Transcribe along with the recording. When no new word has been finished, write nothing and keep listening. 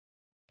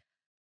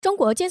中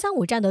国歼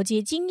35战斗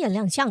机惊艳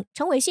亮相，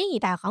成为新一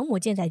代航母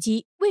舰载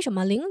机。为什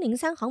么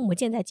003航母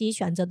舰载机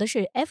选择的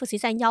是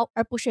Fc-31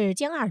而不是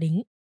歼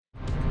20？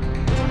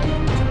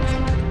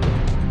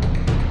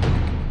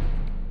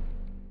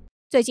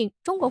最近，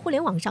中国互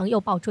联网上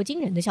又爆出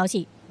惊人的消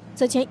息，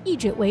此前一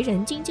直为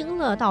人津津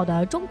乐道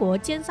的中国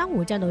歼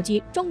35战斗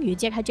机终于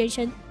揭开真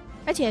身，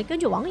而且根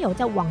据网友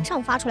在网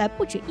上发出来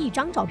不止一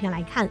张照片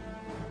来看，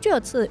这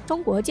次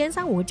中国歼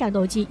35战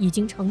斗机已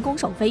经成功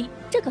首飞，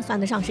这可算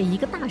得上是一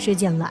个大事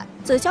件了。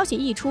此消息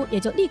一出，也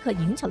就立刻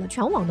引起了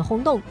全网的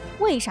轰动。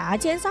为啥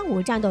歼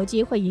35战斗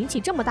机会引起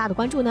这么大的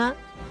关注呢？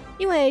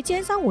因为歼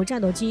35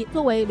战斗机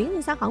作为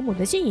003航母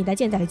的新一代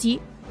舰载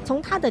机，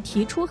从它的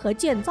提出和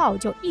建造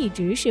就一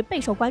直是备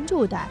受关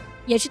注的，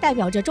也是代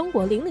表着中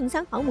国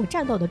003航母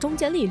战斗的中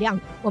坚力量。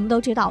我们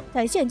都知道，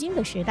在现今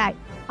的时代，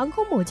航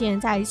空母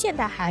舰在现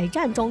代海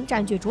战中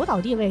占据主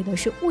导地位的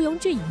是毋庸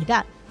置疑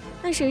的。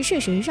但是事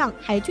实上，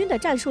海军的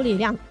战术力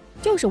量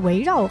就是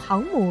围绕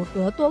航母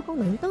和多功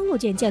能登陆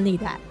舰建立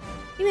的。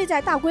因为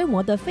在大规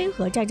模的非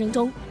核战争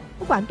中，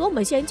不管多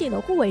么先进的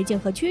护卫舰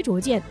和驱逐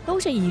舰，都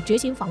是以执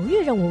行防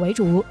御任务为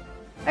主，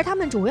而他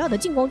们主要的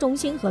进攻中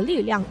心和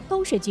力量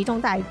都是集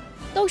中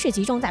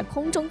在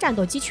空中战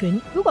斗机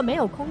群。如果没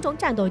有空中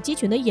战斗机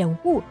群的掩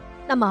护，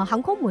那么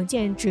航空母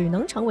舰只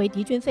能成为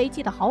敌军飞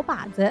机的好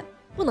靶子，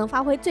不能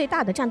发挥最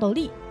大的战斗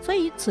力。所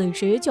以此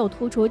时就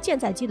突出舰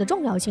载机的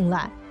重要性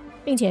了。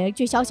并且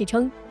据消息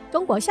称，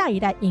中国下一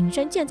代隐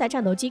身舰载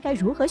战斗机该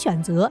如何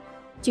选择，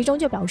其中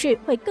就表示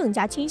会更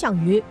加倾向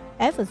于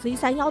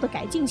Fc-31的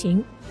改进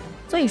型。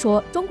所以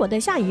说，中国的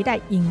下一代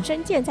隐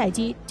身舰载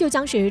机就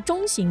将是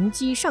中型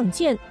机上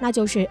舰，那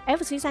就是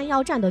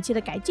Fc-31战斗机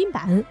的改进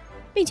版。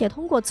并且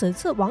通过此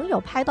次网友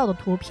拍到的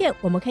图片，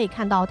我们可以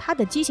看到它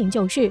的机型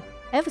就是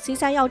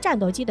Fc-31战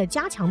斗机的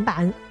加强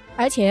版。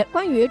而且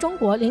关于中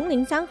国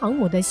003航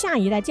母的下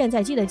一代舰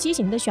载机的机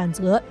型的选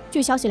择，据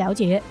消息了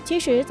解，其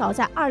实早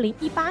在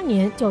2018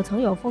年就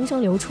曾有风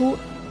声流出，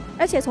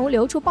而且从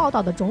流出报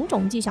道的种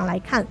种迹象来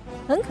看，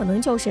很可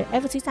能就是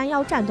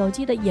Fc-31战斗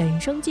机的衍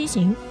生机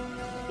型。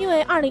因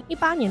为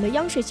2018年的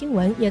央视新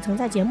闻也曾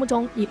在节目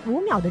中以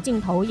5秒的镜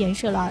头演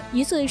示了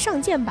疑似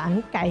上舰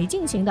版改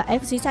进型的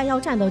Fc-31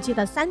战斗机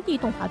的3D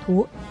动画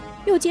图。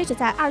又接着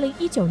在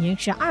2019年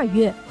12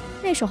月，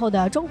那时候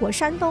的中国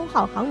山东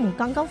号航母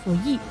刚刚服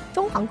役，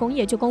中航工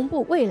业就公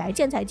布未来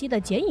舰载机的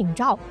剪影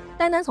照，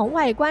单从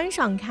外观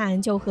上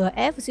看就和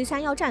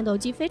Fc-31战斗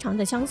机非常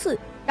的相似。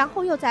然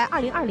后又在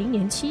2020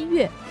年7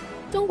月，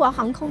中国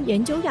航空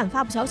研究院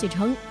发布消息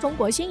称，中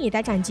国新一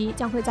代战机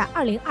将会在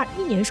2021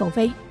年首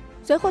飞。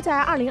随后在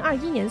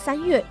2021年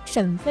3月，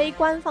沈飞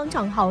官方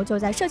账号就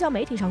在社交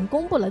媒体上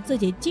公布了自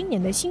己今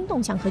年的新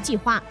动向和计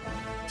划，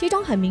其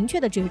中很明确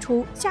地指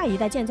出，下一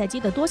代舰载机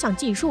的多项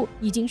技术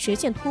已经实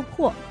现突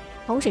破。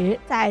同时，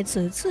在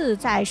此次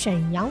在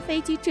沈阳飞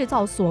机制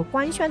造所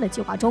官宣的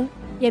计划中，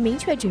也明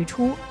确指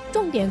出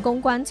重点攻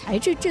关材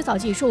质制造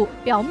技术、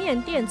表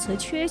面电磁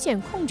缺陷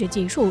控制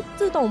技术、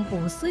自动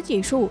补丝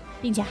技术，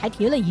并且还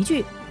提了一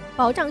句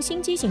保障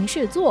新机型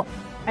试做。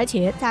而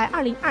且在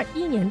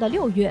2021年的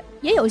6月，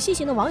也有细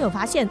心的网友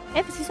发现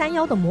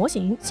Fc-31的模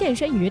型现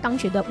身于当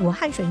时的武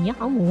汉水泥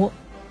航母。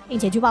并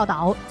且据报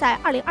道，在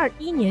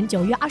2021年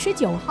9月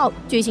29号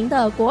举行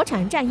的国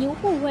产战鹰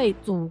护卫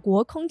祖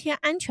国空天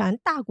安全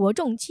大国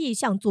重器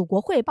向祖国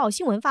汇报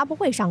新闻发布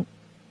会上，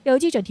有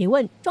记者提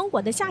问中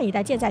国的下一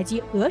代舰载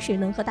机何时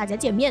能和大家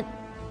见面。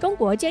中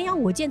国歼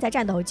15舰载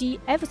战斗机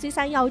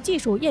Fc-31技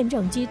术验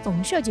证机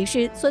总设计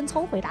师孙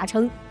聪回答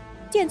称，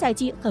舰载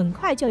机很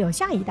快就有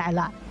下一代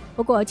了，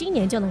不过今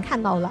年就能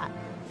看到了。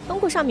通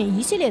过上面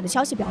一系列的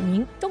消息表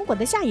明，中国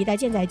的下一代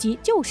舰载机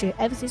就是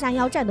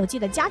Fc-31战斗机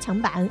的加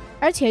强版，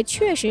而且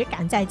确实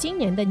赶在今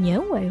年的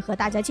年尾和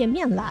大家见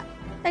面了。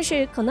但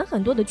是可能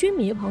很多的军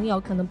迷朋友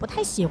可能不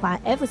太喜欢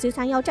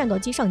Fc-31战斗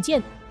机上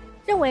舰，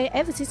认为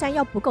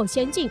Fc-31不够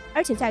先进，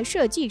而且在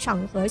设计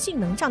上和性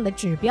能上的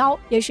指标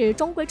也是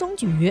中规中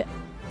矩。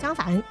相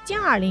反，歼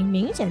20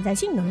明显在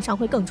性能上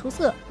会更出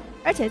色，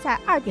而且在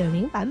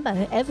 2.0 版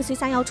本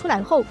Fc-31出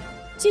来后，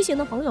机型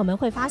的朋友们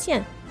会发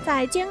现，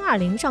在歼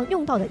20上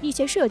用到的一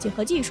些设计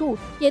和技术，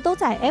也都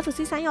在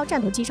Fc-31战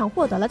斗机上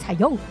获得了采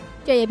用。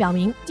这也表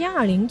明歼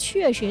20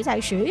确实在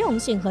实用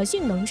性和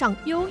性能上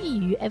优异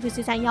于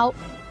Fc-31，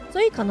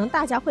所以可能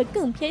大家会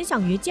更偏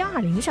向于歼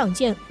20上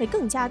舰，会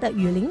更加的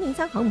与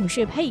003航母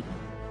适配。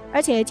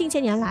而且近些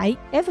年来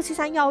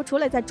Fc-31除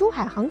了在珠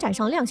海航展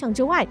上亮相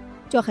之外，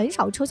就很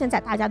少出现在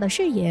大家的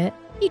视野，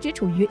一直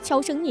处于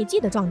销声匿迹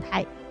的状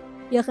态，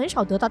也很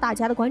少得到大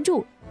家的关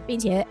注。并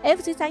且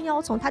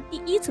Fc-31从它第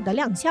1次的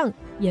亮相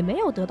也没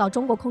有得到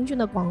中国空军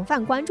的广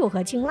泛关注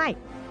和青睐，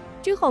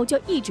之后就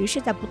一直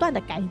是在不断的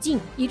改进，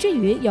以至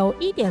于有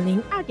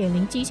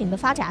 1.0、2.0 机型的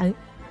发展，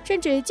甚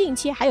至近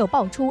期还有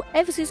爆出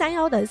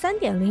Fc-31的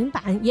 3.0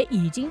 版也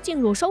已经进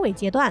入收尾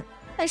阶段。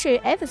但是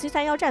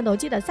Fc-31战斗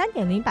机的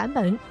 3.0 版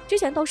本之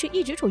前都是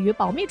一直处于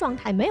保密状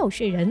态，没有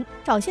示人。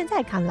照现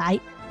在看来，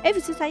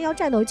 Fc-31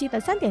战斗机的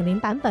 3.0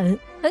 版本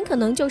很可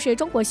能就是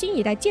中国新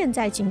一代舰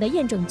载型的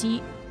验证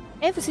机。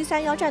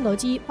Fc-31战斗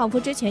机仿佛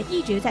之前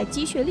一直在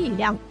积蓄力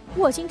量，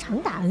卧薪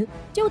尝胆，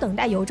就等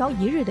待有朝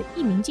一日的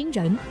一鸣惊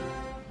人。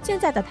现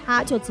在的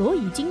他就足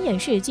以惊艳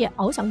世界，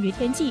翱翔于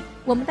天际。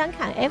我们单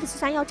看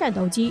F-31战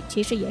斗机，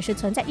其实也是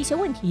存在一些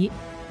问题。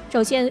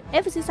首先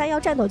 ，F-31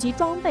战斗机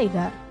装备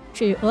的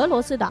是俄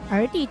罗斯的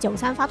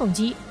RD-93发动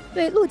机，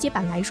对陆基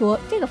版来说，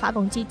这个发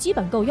动机基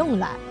本够用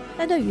了，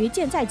但对于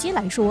舰载机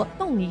来说，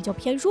动力就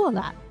偏弱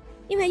了。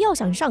因为要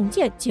想上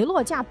舰，起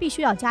落架必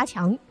须要加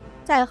强，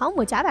在航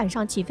母甲板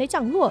上起飞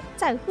降落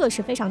载荷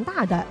是非常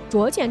大的，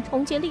着舰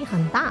冲击力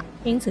很大，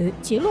因此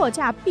起落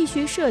架必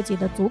须设计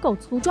的足够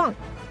粗壮，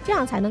这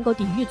样才能够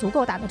抵御足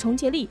够大的冲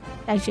击力。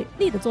但是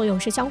力的作用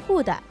是相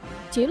互的，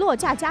起落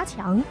架加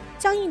强，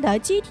相应的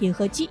机体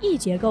和机翼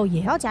结构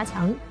也要加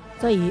强，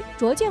所以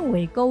着舰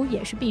尾钩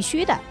也是必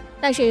须的。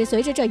但是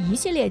随着这一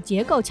系列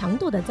结构强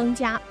度的增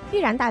加，必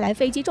然带来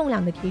飞机重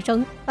量的提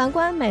升。反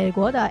观美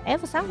国的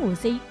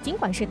F-35C， 尽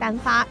管是单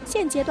发，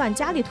现阶段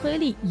加力推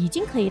力已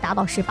经可以达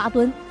到18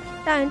吨，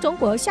但中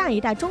国下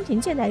一代中型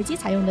舰载机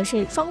采用的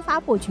是双发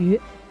布局，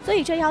所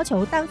以这要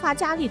求单发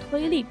加力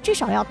推力至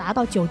少要达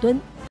到9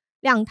吨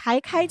，2台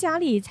开加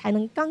力才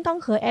能刚刚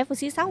和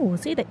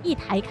FC-35C 的1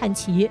台看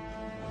齐。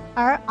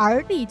而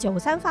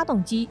RD-93发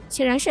动机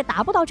显然是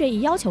达不到这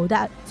一要求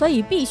的，所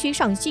以必须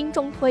上新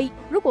中推。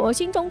如果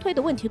新中推的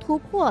问题突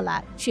破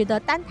了，使得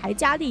单台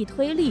加力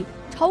推力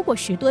超过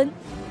10吨，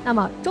那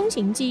么中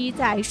型机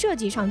在设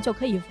计上就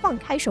可以放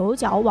开手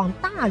脚往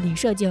大里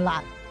设计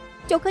了，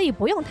就可以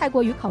不用太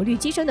过于考虑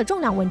机身的重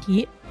量问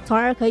题，从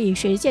而可以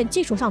实现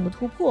技术上的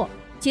突破。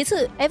其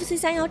次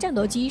 ，FC-31战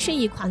斗机是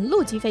一款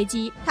陆基飞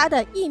机，它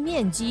的翼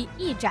面积、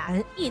翼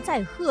展、翼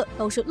载荷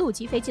都是陆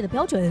基飞机的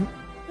标准。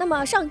那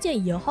么上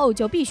舰以后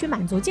就必须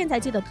满足舰载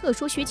机的特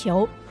殊需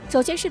求，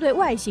首先是对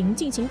外形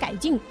进行改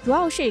进，主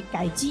要是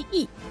改机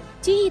翼，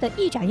机翼的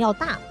翼展要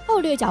大，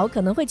后掠角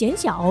可能会减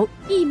小，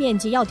翼面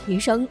积要提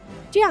升，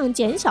这样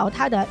减小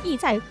它的翼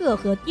载荷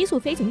和低速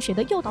飞行时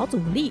的诱导阻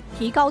力，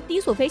提高低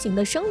速飞行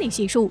的升力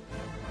系数。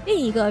另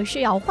一个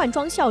是要换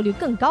装效率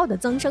更高的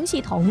增升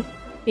系统，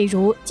比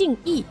如襟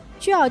翼，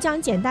需要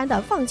将简单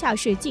的放下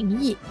式襟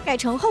翼改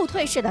成后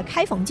退式的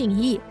开缝襟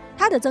翼，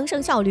它的增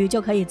升效率就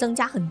可以增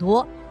加很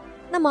多。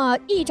那么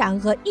翼展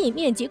和翼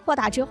面积扩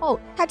大之后，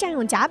它占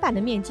用甲板的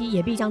面积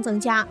也必将增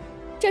加，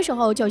这时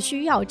候就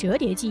需要折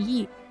叠机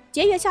翼，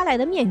节约下来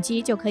的面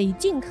积就可以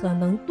尽可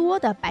能多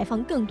的摆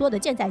放更多的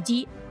舰载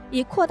机，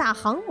以扩大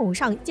航母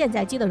上舰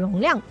载机的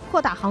容量，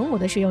扩大航母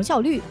的使用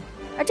效率。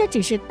而这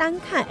只是单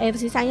看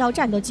FC-31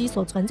战斗机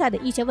所存在的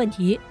一些问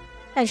题，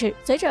但是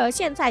随着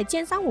现在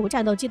歼35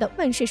战斗机的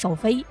问世首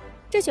飞，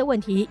这些问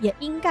题也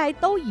应该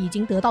都已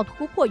经得到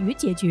突破与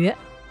解决，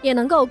也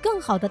能够更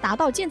好地达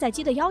到舰载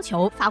机的要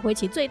求，发挥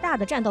其最大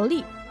的战斗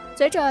力。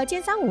随着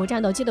歼35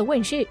战斗机的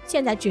问世，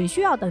现在只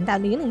需要等待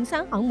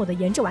003航母的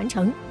研制完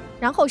成，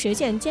然后实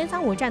现歼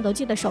35战斗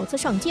机的首次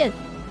上舰。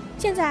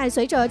现在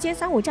随着歼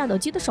35战斗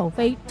机的首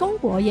飞，中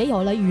国也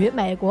有了与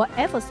美国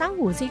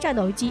F-35C 战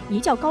斗机一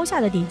较高下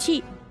的底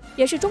气，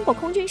也是中国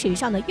空军史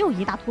上的又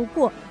一大突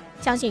破。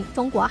相信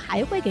中国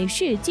还会给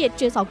世界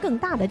制造更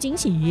大的惊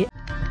喜。